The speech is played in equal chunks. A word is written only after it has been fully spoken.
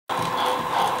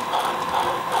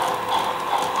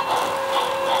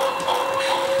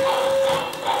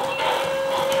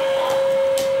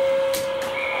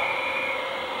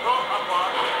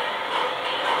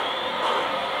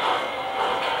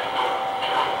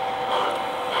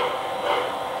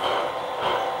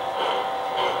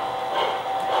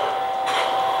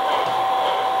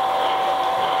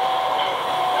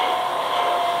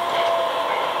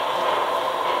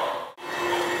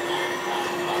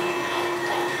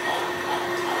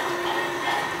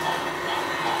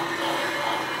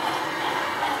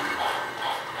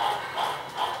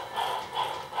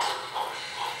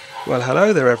Well,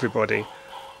 hello there everybody.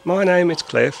 My name is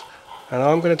Cliff and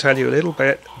I'm going to tell you a little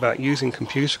bit about using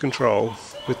computer control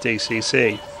with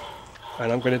DCC.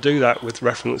 And I'm going to do that with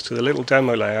reference to the little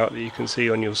demo layout that you can see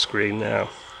on your screen now.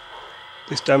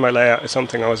 This demo layout is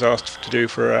something I was asked to do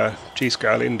for a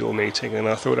G-Scale indoor meeting, and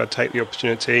I thought I'd take the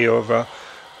opportunity of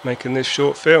making this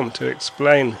short film to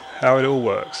explain how it all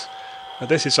works. Now,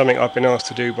 this is something I've been asked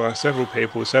to do by several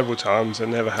people several times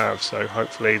and never have, so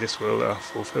hopefully this will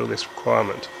fulfill this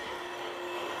requirement.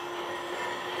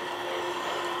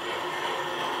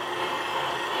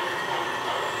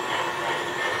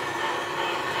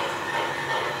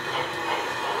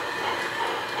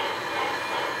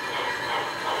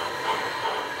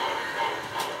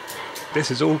 This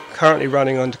is all currently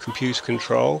running under computer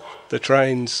control. The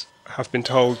trains have been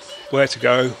told where to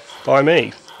go by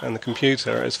me, and the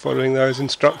computer is following those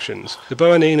instructions. The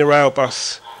Bernina rail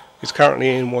bus is currently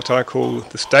in what I call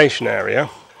the station area.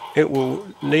 It will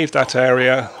leave that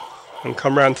area and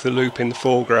come round to the loop in the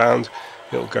foreground.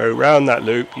 It will go round that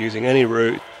loop using any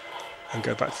route and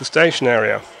go back to the station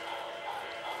area,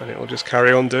 and it will just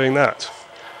carry on doing that.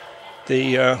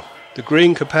 The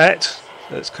green capette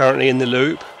that's currently in the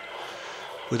loop,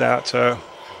 without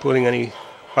pulling any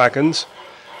wagons,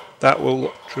 that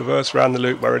will traverse around the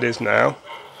loop where it is now.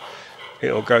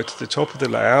 It will go to the top of the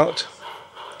layout.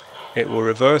 It will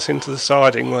reverse into the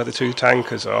siding where the two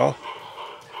tankers are.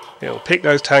 It will pick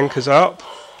those tankers up.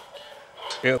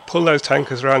 It will pull those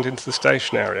tankers around into the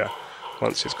station area.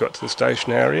 Once it's got to the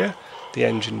station area, the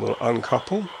engine will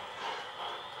uncouple,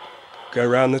 go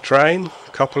round the train,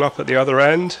 couple up at the other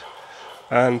end,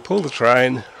 and pull the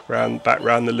train back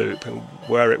round the loop, and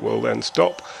where it will then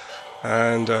stop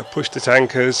and push the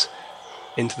tankers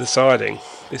into the siding.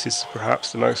 This is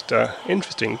perhaps the most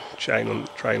interesting train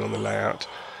on the layout.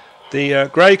 The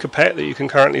grey capette that you can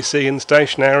currently see in the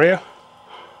station area,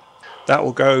 that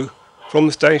will go from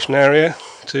the station area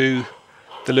to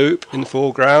the loop in the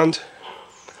foreground,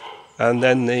 and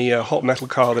then the hot metal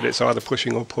car that it's either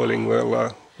pushing or pulling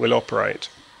will operate.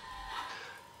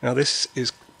 Now this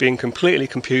is being completely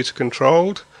computer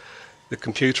controlled. The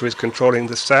computer is controlling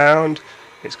the sound,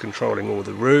 it's controlling all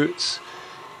the routes,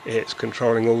 it's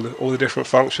controlling all the different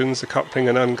functions, the coupling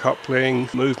and uncoupling,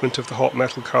 movement of the hot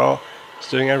metal car. It's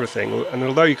doing everything. And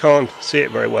although you can't see it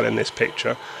very well in this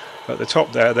picture, at the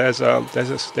top there's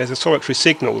a solitary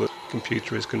signal that the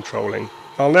computer is controlling.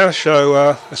 I'll now show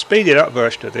a speeded up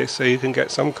version of this so you can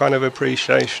get some kind of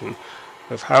appreciation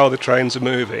of how the trains are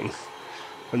moving,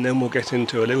 and then we'll get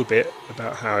into a little bit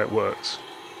about how it works.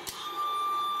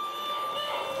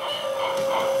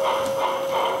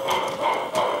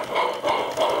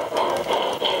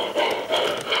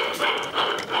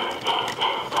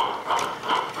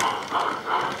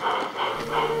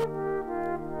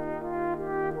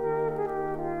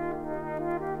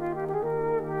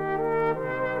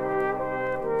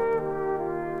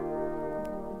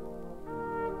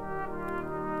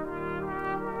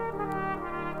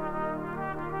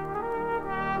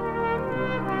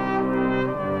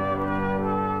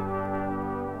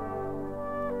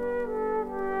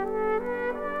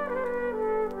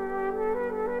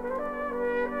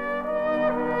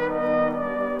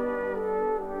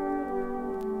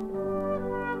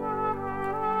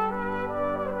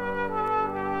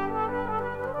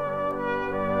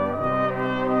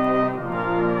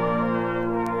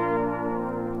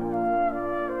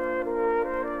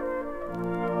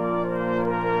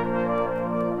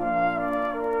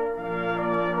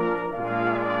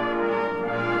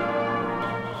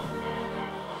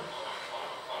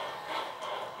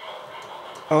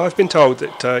 I've been told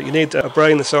that you need a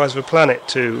brain the size of a planet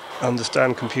to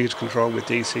understand computer control with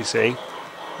DCC.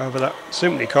 However, that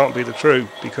simply can't be the truth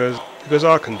because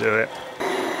I can do it.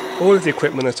 All of the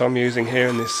equipment that I'm using here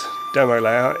in this demo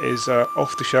layout is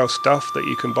off-the-shelf stuff that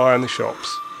you can buy in the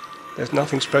shops. There's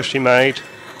nothing specially made.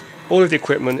 All of the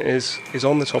equipment is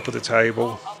on the top of the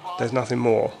table. There's nothing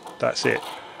more. That's it.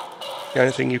 The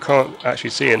only thing you can't actually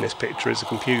see in this picture is the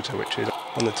computer, which is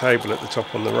on the table at the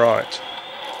top on the right.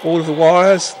 All of the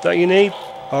wires that you need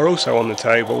are also on the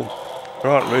table. There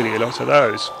aren't really a lot of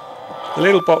those. The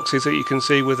little boxes that you can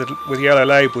see with yellow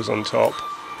labels on top,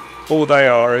 all they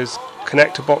are is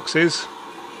connector boxes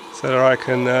so that I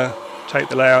can take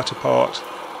the layout apart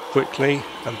quickly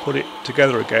and put it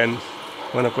together again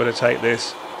when I've got to take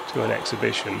this to an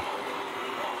exhibition.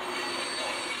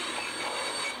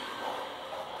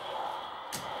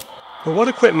 Well, what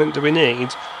equipment do we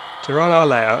need to run our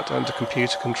layout under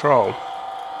computer control?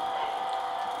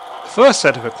 The first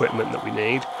set of equipment that we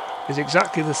need is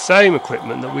exactly the same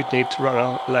equipment that we'd need to run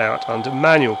our layout under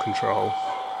manual control.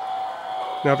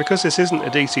 Now, because this isn't a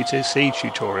DCC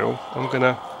tutorial, I'm going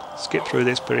to skip through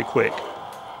this pretty quick.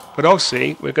 But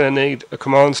obviously we're going to need a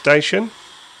command station.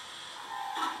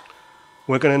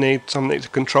 We're going to need something to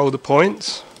control the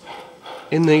points.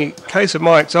 In the case of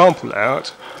my example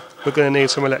layout, we're going to need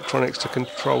some electronics to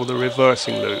control the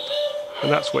reversing loop,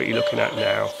 and that's what you're looking at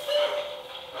now.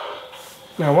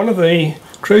 Now, one of the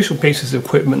crucial pieces of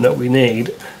equipment that we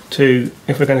need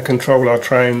if we're going to control our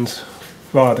trains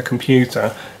via the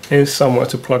computer, is somewhere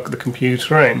to plug the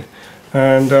computer in.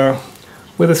 And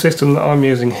with the system that I'm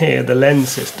using here, the lens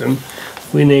system,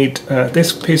 we need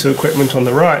this piece of equipment on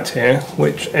the right here,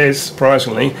 which is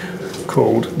surprisingly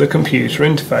called the computer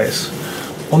interface.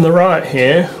 On the right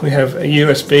here we have a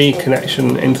USB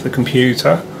connection into the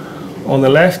computer. On the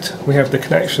left we have the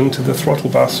connection to the throttle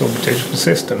bus or the digital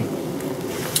system.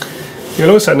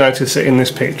 You'll also notice that in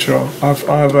this picture I've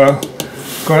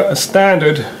got a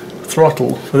standard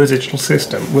throttle for the digital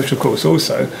system, which of course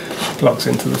also plugs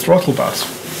into the throttle bus.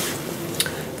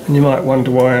 And you might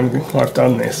wonder why I've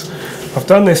done this. I've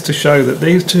done this to show that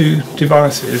these two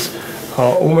devices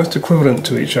are almost equivalent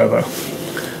to each other.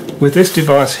 With this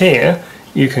device here,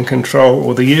 you can control,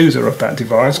 or the user of that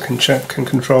device can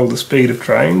control the speed of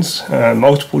trains,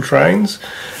 multiple trains,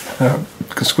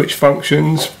 can switch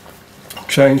functions,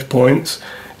 change points.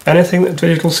 Anything that the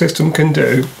digital system can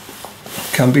do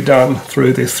can be done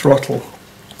through this throttle.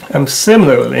 And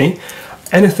similarly,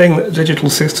 anything that the digital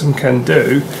system can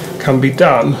do can be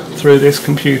done through this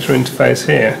computer interface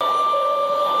here.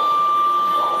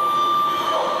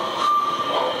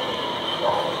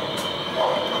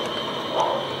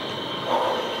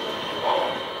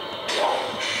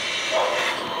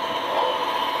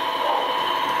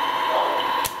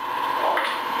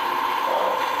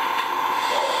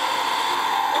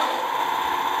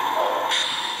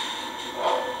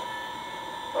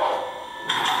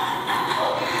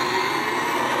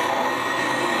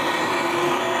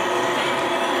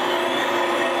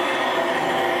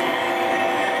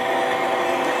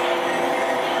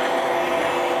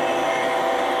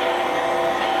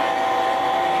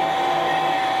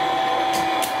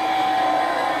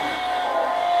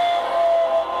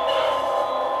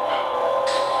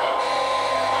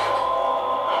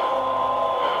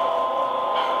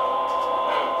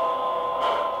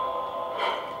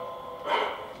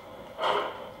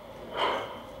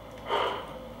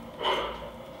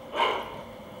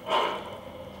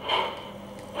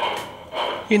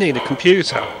 You need a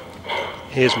computer.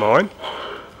 Here's mine.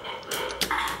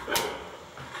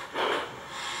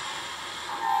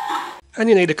 And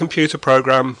you need a computer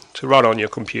program to run on your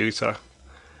computer.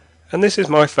 And this is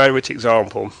my favourite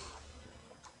example.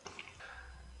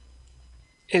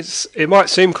 It might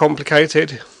seem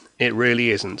complicated, it really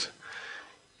isn't.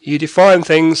 You define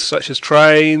things such as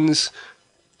trains,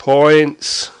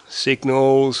 points,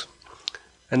 signals,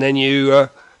 and then you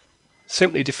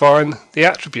simply define the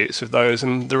attributes of those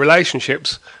and the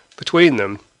relationships between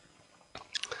them.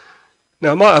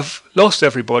 Now, I might have lost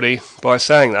everybody by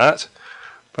saying that,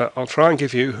 but I'll try and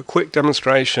give you a quick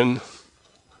demonstration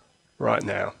right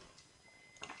now.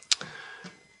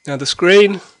 Now, the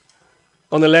screen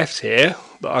on the left here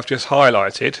that I've just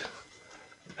highlighted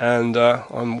and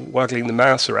I'm waggling the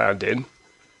mouse around in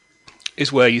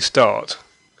is where you start.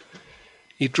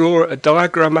 You draw a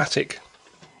diagrammatic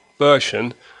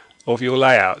version of your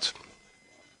layout,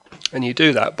 and you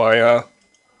do that by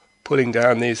pulling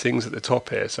down these things at the top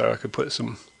here. So I could put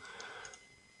some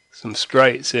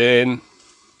straights in,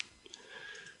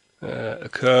 a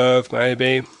curve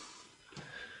maybe,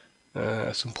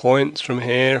 some points from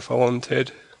here if I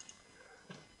wanted,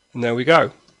 and there we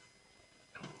go.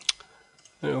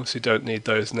 I obviously don't need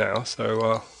those now,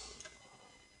 so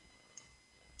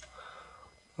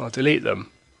I'll delete them.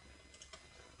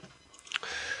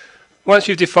 Once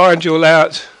you've defined your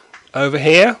layout over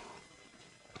here,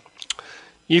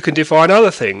 you can define other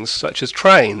things such as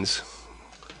trains.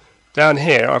 Down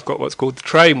here I've got what's called the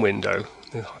train window,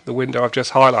 the window I've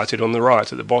just highlighted on the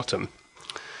right at the bottom.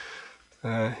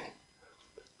 Here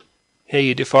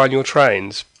you define your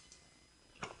trains,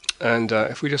 and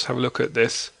if we just have a look at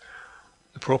this,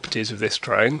 the properties of this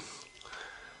train,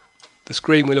 the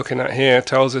screen we're looking at here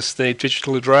tells us the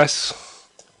digital address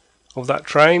of that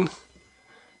train.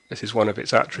 This is one of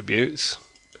its attributes.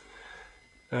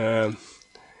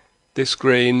 This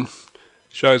screen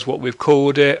shows what we've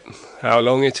called it, how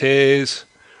long it is,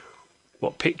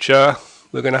 what picture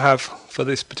we're going to have for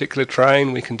this particular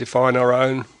train. We can define our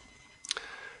own.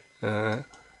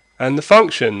 And the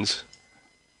functions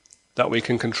that we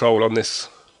can control on this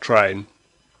train.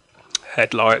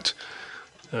 Headlight,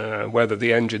 whether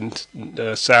the engine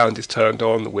sound is turned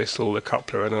on, the whistle, the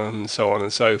coupler, and so on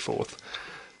and so forth.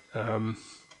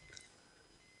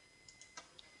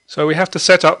 So we have to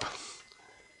set up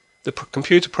the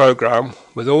computer program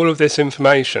with all of this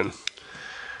information.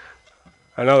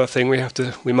 Another thing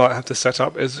we might have to set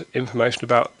up is information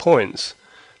about points.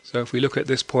 So if we look at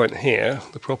this point here,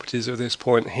 the properties of this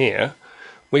point here,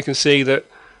 we can see that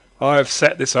I've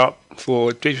set this up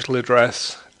for digital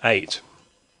address 8.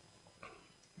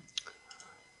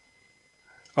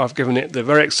 I've given it the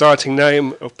very exciting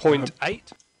name of point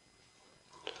 8.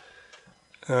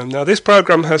 Now this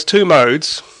program has two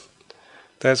modes.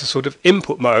 There's a sort of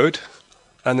input mode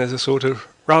and there's a sort of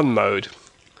run mode.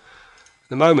 At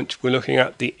the moment we're looking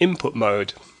at the input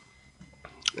mode.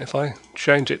 If I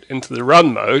change it into the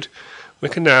run mode, we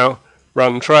can now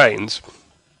run trains.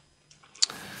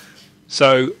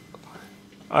 So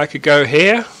I could go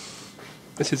here.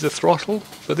 This is the throttle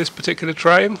for this particular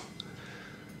train.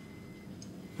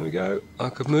 There we go. I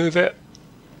could move it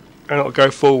and it'll go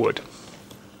forward.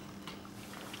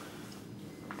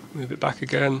 Move it back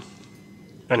again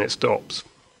and it stops.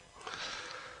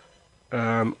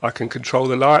 I can control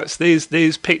the lights.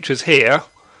 These pictures here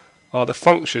are the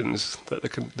functions that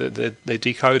the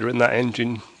decoder in that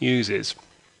engine uses.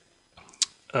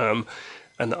 And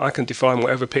I can define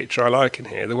whatever picture I like in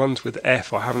here. The ones with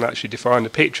F I haven't actually defined a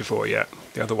picture for yet.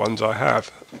 The other ones I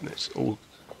have. It's all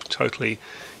totally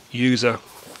user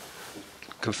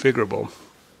configurable.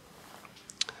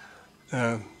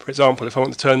 For example, if I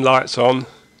want to turn lights on,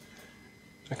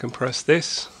 I can press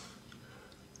this,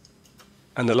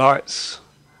 and the lights,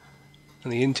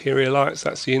 and the interior lights,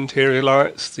 that's the interior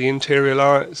lights,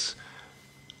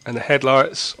 and the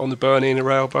headlights on the Bernina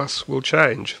rail bus will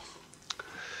change.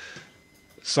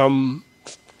 Some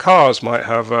cars might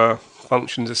have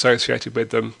functions associated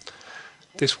with them.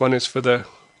 This one is for the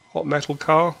hot metal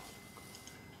car.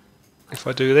 If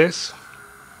I do this,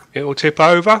 it will tip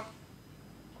over.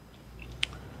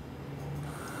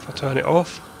 If I turn it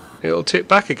off, it will tip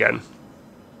back again.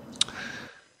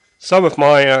 Some of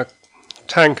my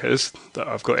tankers that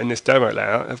I've got in this demo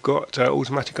layout have got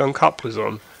automatic uncouplers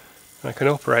on. I can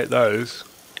operate those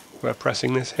by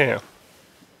pressing this here.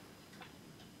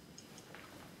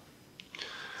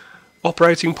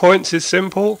 Operating points is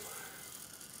simple.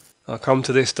 I'll come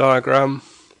to this diagram,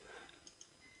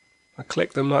 I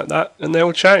click them like that and they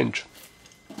will change.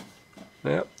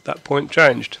 Yeah, that point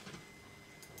changed.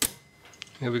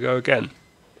 Here we go again.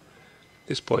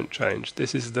 This point changed.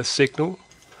 This is the signal.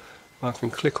 I can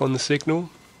click on the signal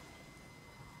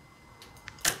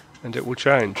and it will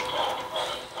change.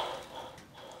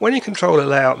 When you control a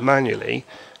layout manually,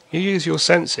 you use your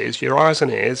senses, your eyes and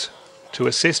ears, to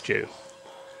assist you.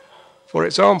 For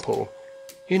example,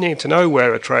 you need to know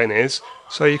where a train is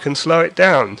so you can slow it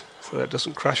down so that it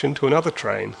doesn't crash into another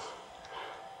train.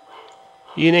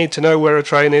 You need to know where a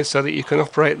train is so that you can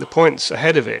operate the points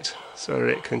ahead of it so that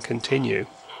it can continue.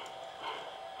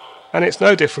 And it's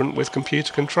no different with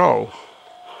computer control.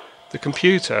 The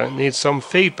computer needs some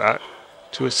feedback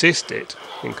to assist it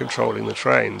in controlling the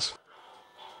trains.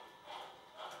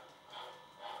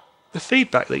 The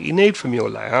feedback that you need from your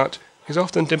layout is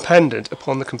often dependent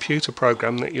upon the computer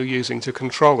program that you're using to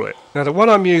control it. Now the one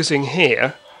I'm using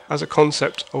here has a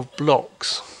concept of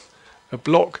blocks. A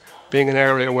block being an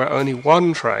area where only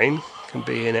one train can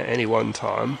be in at any one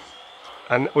time,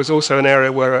 and it was also an area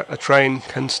where a train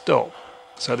can stop.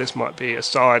 So this might be a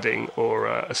siding or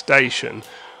a station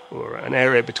or an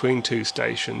area between two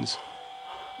stations.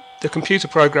 The computer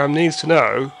program needs to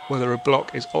know whether a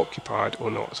block is occupied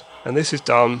or not, and this is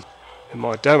done in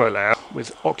my demo layout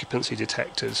with occupancy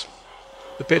detectors.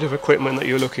 The bit of equipment that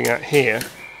you're looking at here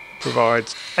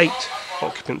provides 8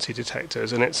 occupancy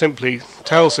detectors, and it simply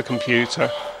tells the computer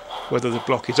whether the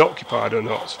block is occupied or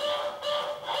not.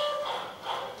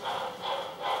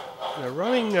 Now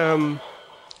running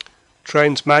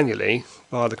trains manually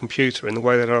via the computer in the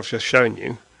way that I've just shown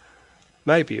you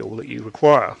may be all that you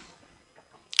require.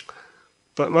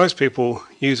 But most people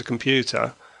use a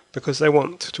computer because they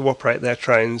want to operate their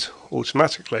trains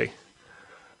automatically.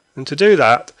 And to do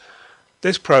that,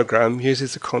 this program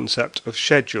uses the concept of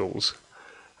schedules.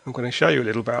 I'm going to show you a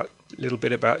little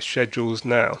bit about schedules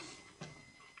now.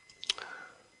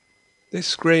 This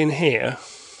screen here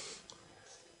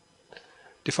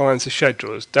defines the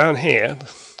schedules. Down here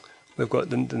we've got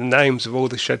the names of all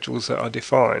the schedules that are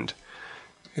defined.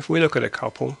 If we look at a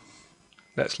couple,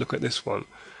 let's look at this one.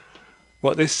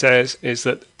 What this says is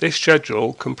that this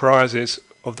schedule comprises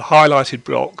of the highlighted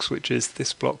blocks, which is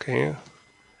this block here,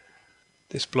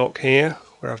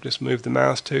 where I've just moved the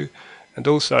mouse to, and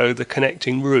also the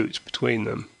connecting routes between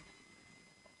them.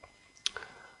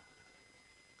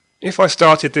 If I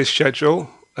started this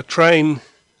schedule, a train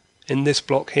in this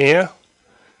block here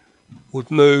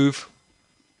would move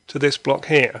to this block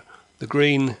here. The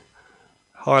green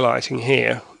highlighting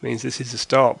here means this is the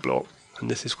start block and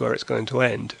this is where it's going to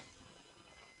end.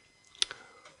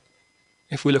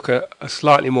 If we look at a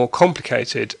slightly more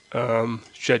complicated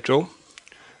schedule,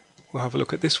 we'll have a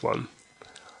look at this one.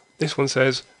 This one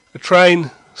says a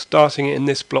train starting in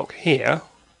this block here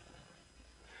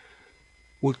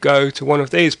would go to one of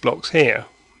these blocks here.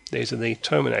 These are the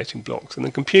terminating blocks, and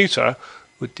the computer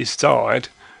would decide,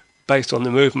 based on the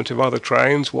movement of other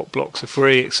trains, what blocks are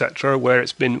free, etc., whether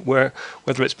it's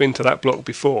been to that block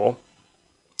before,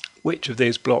 which of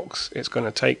these blocks it's going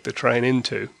to take the train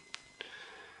into.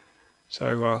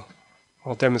 So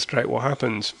I'll demonstrate what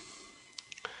happens.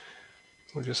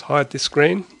 We'll just hide this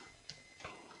screen.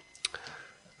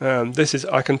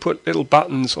 I can put little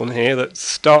buttons on here that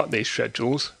start these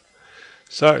schedules.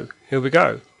 So here we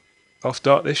go. I'll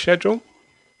start this schedule.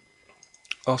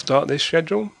 I'll start this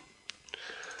schedule.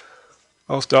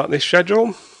 I'll start this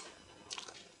schedule.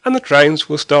 And the trains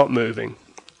will start moving.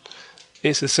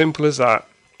 It's as simple as that.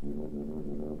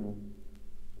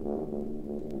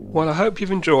 Well, I hope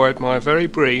you've enjoyed my very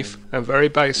brief and very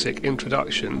basic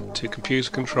introduction to computer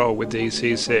control with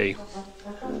DCC.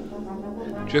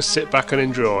 Just sit back and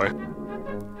enjoy.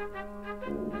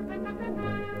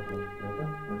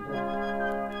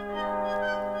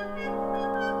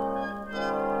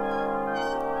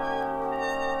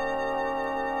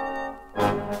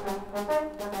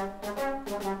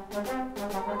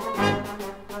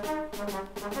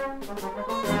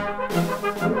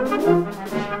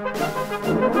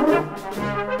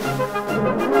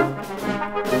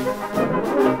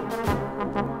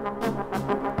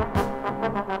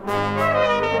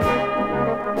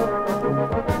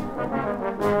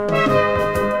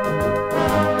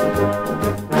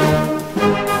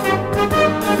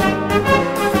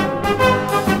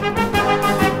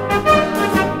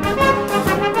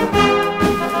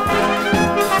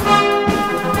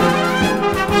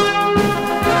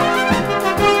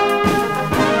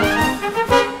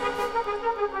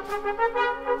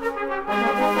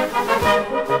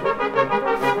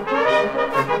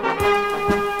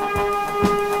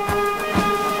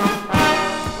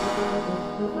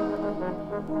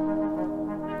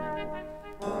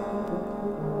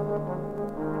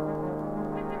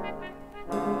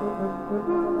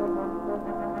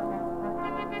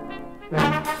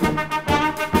 Thank you.